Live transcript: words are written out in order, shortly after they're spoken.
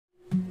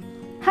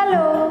Hello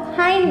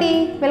hi అండి,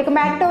 welcome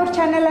back to our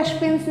channel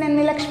Ashwins.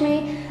 నేను లక్ష్మి.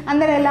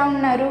 అందరు ఎలా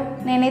ఉన్నారు?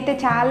 నేనైతే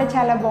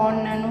చాలా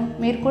బాగున్నాను.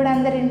 మీరు కూడా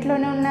అందరు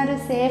ఇంట్లోనే ఉన్నారు,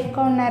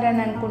 సేఫ్గా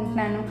ఉన్నారని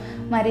అనుకుంటున్నాను.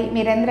 మరి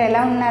మీరందరూ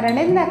ఎలా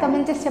ఉన్నారనేది నాకు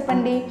కమెంట్ చేసి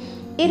చెప్పండి.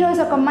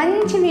 ఈరోజు ఒక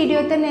మంచి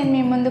వీడియోతో నేను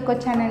మీ ముందుకు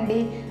వచ్చానండి.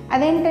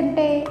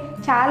 అదేంటంటే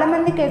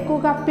చాలామందికి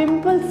ఎక్కువగా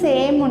పింపుల్స్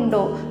ఏం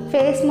ఉండవు,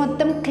 ఫేస్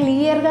మొత్తం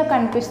క్లియర్గా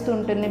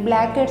కనిపిస్తుంటుంది.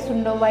 బ్లాక్ హెడ్స్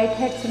ఉండవు, వైట్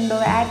హెడ్స్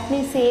ఉండవు,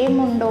 యాక్నీస్ ఏం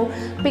ఉండవు,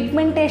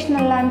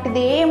 పిగ్మెంటేషన్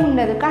లాంటిది ఏం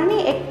ఉండదు. కానీ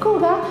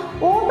ఎక్కువగా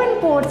ఓపెన్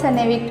పోర్స్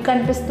అనేవి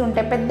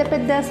కనిపిస్తుంటాయి.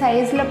 పెద్ద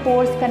సైజులో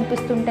పోర్స్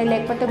కనిపిస్తుంటాయి,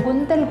 లేకపోతే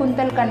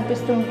గుంతలు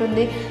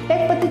కనిపిస్తుంటుంది.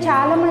 లేకపోతే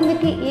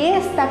చాలామందికి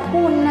ఏజ్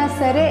తక్కువ ఉన్నా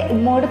సరే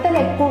ముడతలు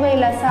ఎక్కువగా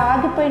ఇలా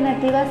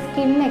సాగిపోయినట్లుగా,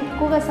 స్కిన్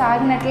ఎక్కువగా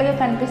సాగినట్లుగా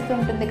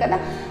కనిపిస్తుంటుంది కదా.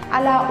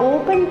 అలా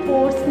ఓపెన్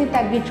పోర్స్ని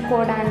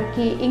తగ్గించుకోవడానికి,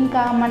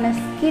 ఇంకా మన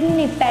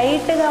స్కిన్ని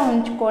టైట్గా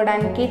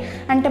ఉంచుకోవడానికి,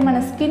 అంటే మన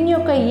స్కిన్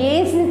యొక్క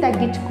ఏజ్ని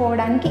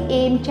తగ్గించుకోవడానికి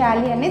ఏం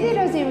చేయాలి అనేది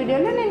ఈరోజు ఈ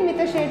వీడియోలో నేను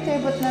మీతో షేర్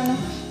చేయబోతున్నాను.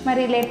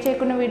 మరి లేట్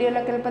చేయకుండా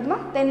వీడియోలోకి వెళ్ళిపోదామా?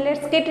 Then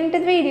let's get into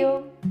the video.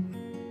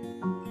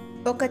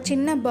 ఒక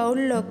చిన్న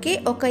బౌల్లోకి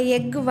ఒక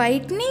ఎగ్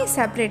వైట్ని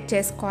సపరేట్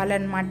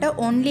చేసుకోవాలన్నమాట.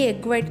 ఓన్లీ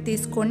ఎగ్ వైట్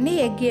తీసుకోండి.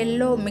 ఎగ్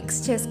ఎల్లో మిక్స్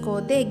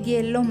చేసుకోవద్దు. ఎగ్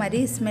ఎల్లో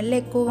మరీ స్మెల్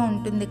ఎక్కువగా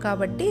ఉంటుంది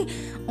కాబట్టి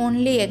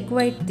ఓన్లీ ఎగ్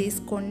వైట్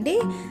తీసుకోండి.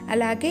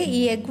 అలాగే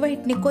ఈ ఎగ్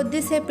వైట్ని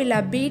కొద్దిసేపు ఇలా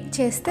బీట్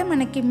చేస్తే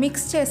మనకి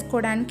మిక్స్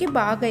చేసుకోవడానికి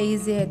బాగా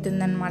ఈజీ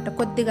అవుతుందన్నమాట.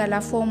 కొద్దిగా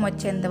అలా ఫోమ్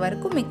వచ్చేంత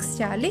వరకు మిక్స్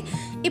చేయాలి.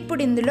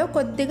 ఇప్పుడు ఇందులో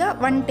కొద్దిగా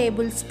 1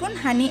 టేబుల్ స్పూన్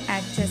హనీ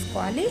యాడ్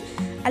చేసుకోవాలి.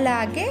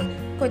 అలాగే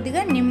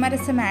కొద్దిగా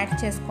నిమ్మరసం యాడ్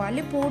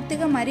చేసుకోవాలి.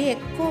 పూర్తిగా మరీ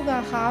ఎక్కువగా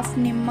హాఫ్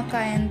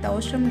నిమ్మకాయ అంత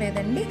అవసరం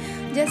లేదండి,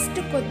 జస్ట్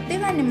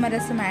కొద్దిగా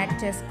నిమ్మరసం యాడ్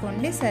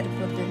చేసుకోండి,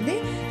 సరిపోతుంది.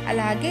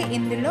 అలాగే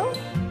ఇందులో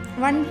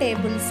 1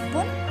 టేబుల్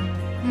స్పూన్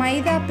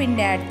మైదా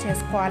పిండి యాడ్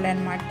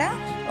చేసుకోవాలన్నమాట.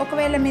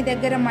 ఒకవేళ మీ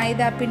దగ్గర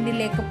మైదా పిండి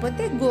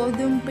లేకపోతే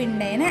గోధుమ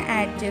పిండి అయినా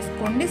యాడ్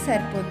చేసుకోండి,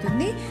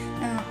 సరిపోతుంది.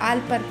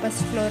 ఆల్ పర్పస్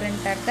ఫ్లోర్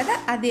అంటారు కదా,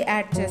 అది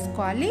యాడ్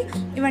చేసుకోవాలి.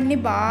 ఇవన్నీ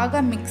బాగా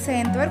మిక్స్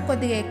అయ్యేంత వరకు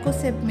కొద్దిగా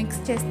ఎక్కువసేపు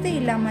మిక్స్ చేస్తే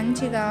ఇలా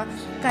మంచిగా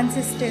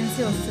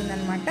కన్సిస్టెన్సీ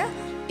వస్తుందన్నమాట.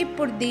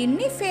 ఇప్పుడు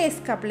దీన్ని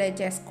ఫేస్కి అప్లై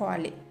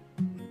చేసుకోవాలి.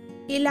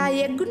 ఇలా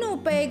ఎగ్గును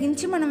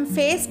ఉపయోగించి మనం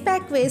ఫేస్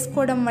ప్యాక్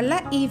వేసుకోవడం వల్ల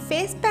ఈ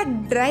ఫేస్ ప్యాక్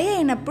డ్రై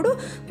అయినప్పుడు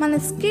మన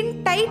స్కిన్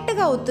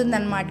టైట్గా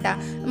అవుతుందన్నమాట.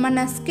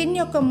 మన స్కిన్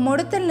యొక్క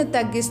ముడతలను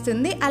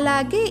తగ్గిస్తుంది.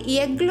 అలాగే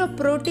ఎగ్లో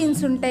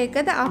ప్రోటీన్స్ ఉంటాయి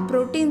కదా, ఆ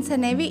ప్రోటీన్స్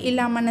అనేవి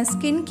ఇలా మన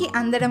స్కిన్కి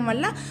అందడం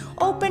వల్ల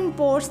ఓపెన్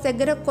పోర్స్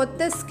దగ్గర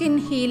కొత్త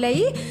స్కిన్ హీల్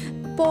అయ్యి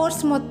పోర్స్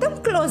మొత్తం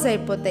క్లోజ్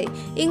అయిపోతాయి.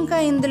 ఇంకా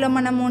ఇందులో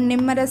మనము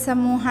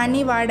నిమ్మరసము,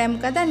 హనీ వాడాం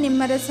కదా,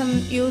 నిమ్మరసం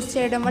యూస్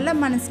చేయడం వల్ల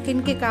మన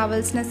స్కిన్కి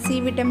కావాల్సిన సి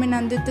విటమిన్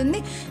అందుతుంది.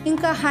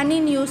 ఇంకా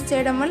హనీని యూస్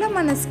చేయడం వల్ల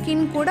మన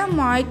స్కిన్ కూడా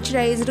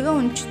మాయిశ్చరైజ్డ్గా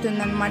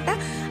ఉంచుతుంది అనమాట.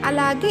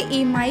 అలాగే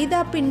ఈ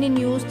మైదా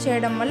పిండిని యూస్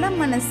చేయడం వల్ల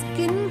మన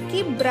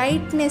స్కిన్కి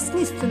బ్రైట్నెస్ని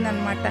ఇస్తుంది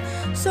అనమాట.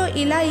 సో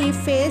ఇలా ఈ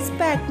ఫేస్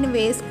ప్యాక్ని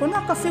వేసుకొని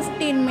ఒక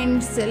 15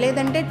 మినిట్స్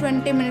లేదంటే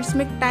 20 మినిట్స్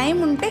మీకు టైం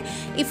ఉంటే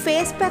ఈ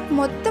ఫేస్ ప్యాక్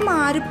మొత్తం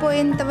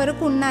ఆరిపోయేంత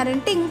వరకు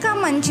ఉన్నారంటే ఇంకా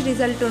మంచి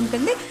రిజల్ట్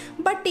ఉంటుంది.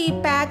 బట్ ఈ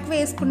ప్యాక్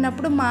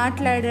వేసుకున్నప్పుడు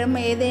మాట్లాడడం,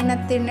 ఏదైనా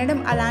తినడం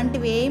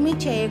అలాంటివి ఏమీ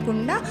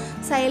చేయకుండా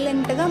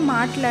సైలెంట్గా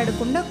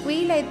మాట్లాడకుండా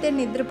వీలైతే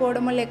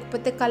నిద్రపోవడమో,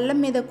 లేకపోతే కళ్ళ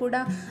మీద కూడా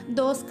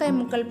దోసకాయ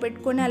ముక్కలు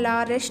పెట్టుకొని అలా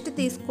రెస్ట్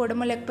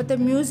తీసుకోవడమో, లేకపోతే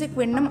మ్యూజిక్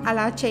వినడం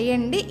అలా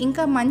చేయండి.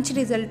 ఇంకా మంచి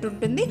రిజల్ట్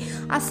ఉంటుంది.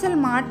 అస్సలు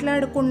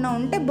మాట్లాడకుండా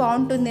ఉంటే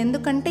బాగుంటుంది.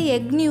 ఎందుకంటే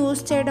ఎగ్ని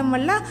యూస్ చేయడం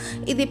వల్ల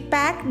ఇది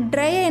ప్యాక్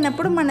డ్రై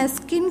అయినప్పుడు మన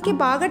స్కిన్కి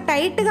బాగా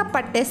టైట్గా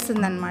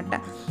పట్టేస్తుంది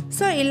అనమాట.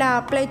 సో ఇలా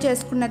అప్లై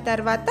చేసుకున్న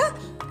తర్వాత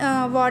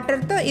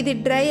వాటర్తో, ఇది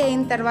డ్రై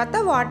అయిన తర్వాత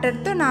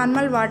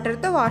నార్మల్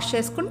వాటర్తో వాష్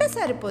చేసుకుంటే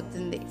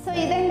సరిపోతుంది. సో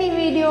ఇదండి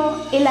వీడియో.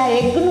 ఇలా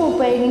ఎగ్ను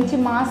ఉపయోగించి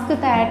మాస్క్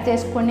తయారు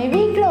చేసుకొని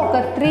వీక్లో ఒక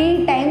 3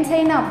 టైమ్స్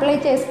అయినా అప్లై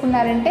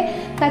చేసుకున్నారంటే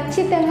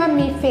ఖచ్చితంగా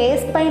మీ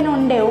ఫేస్ పైన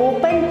ఉండే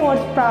ఓపెన్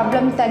పోర్స్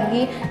ప్రాబ్లం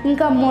తగ్గి,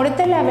 ఇంకా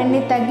ముడతలు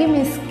అవన్నీ తగ్గి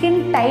మీ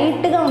స్కిన్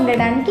టైట్గా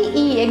ఉండడానికి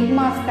ఈ ఎగ్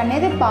మాస్క్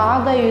అనేది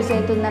బాగా యూజ్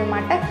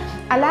అవుతుందన్నమాట.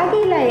 అలాగే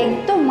ఇలా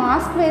ఎగ్తో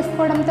మాస్క్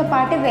వేసుకోవడంతో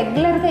పాటు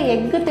రెగ్యులర్గా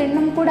ఎగ్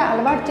తినడం కూడా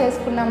అలవాటు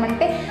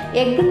చేసుకున్నామంటే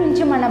ఎగ్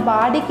నుంచి మన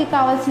బాడీకి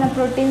కావాల్సిన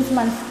ప్రోటీన్స్,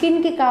 మన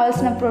స్కిన్కి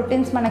కావాల్సిన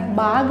ప్రోటీన్స్ మనకు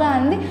బాగా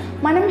అంది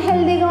మనం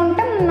హెల్తీగా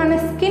ఉంటాం, మన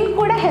స్కిన్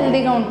కూడా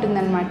హెల్తీగా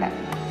ఉంటుందన్నమాట.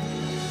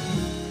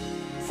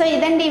 సో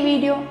ఇదండి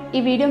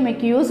ఈ వీడియో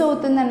మీకు యూజ్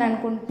అవుతుందని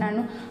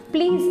అనుకుంటున్నాను.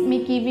 ప్లీజ్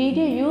మీకు ఈ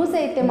వీడియో యూజ్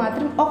అయితే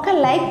మాత్రం ఒక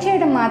లైక్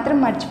చేయడం మాత్రం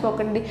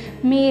మర్చిపోకండి.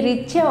 మీరు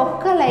ఇచ్చే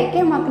ఒక్క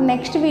లైకే మాకు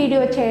నెక్స్ట్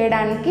వీడియో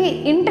చేయడానికి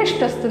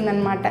ఇంట్రెస్ట్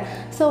వస్తుందన్నమాట.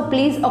 సో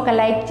ప్లీజ్ ఒక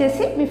లైక్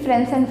చేసి మీ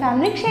ఫ్రెండ్స్ అండ్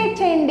ఫ్యామిలీకి షేర్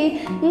చేయండి.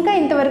 ఇంకా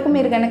ఇంతవరకు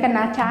మీరు కనుక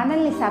నా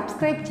ఛానల్ని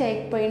సబ్స్క్రైబ్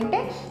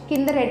చేయకపోయింటే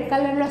కింద రెడ్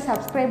కలర్లో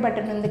సబ్స్క్రైబ్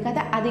బటన్ ఉంది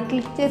కదా, అది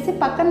క్లిక్ చేసి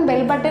పక్కన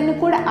బెల్ బటన్ని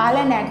కూడా ఆల్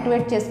అని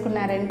యాక్టివేట్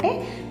చేసుకున్నారంటే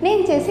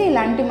నేను చేసి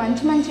ఇలాంటి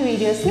మంచి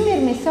వీడియోస్ని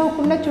మీరు మిస్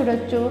అవ్వకుండా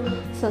చూడొచ్చు.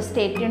 So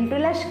stay tune to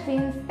Lakshmi.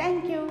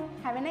 Thank you.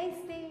 Have a nice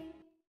day.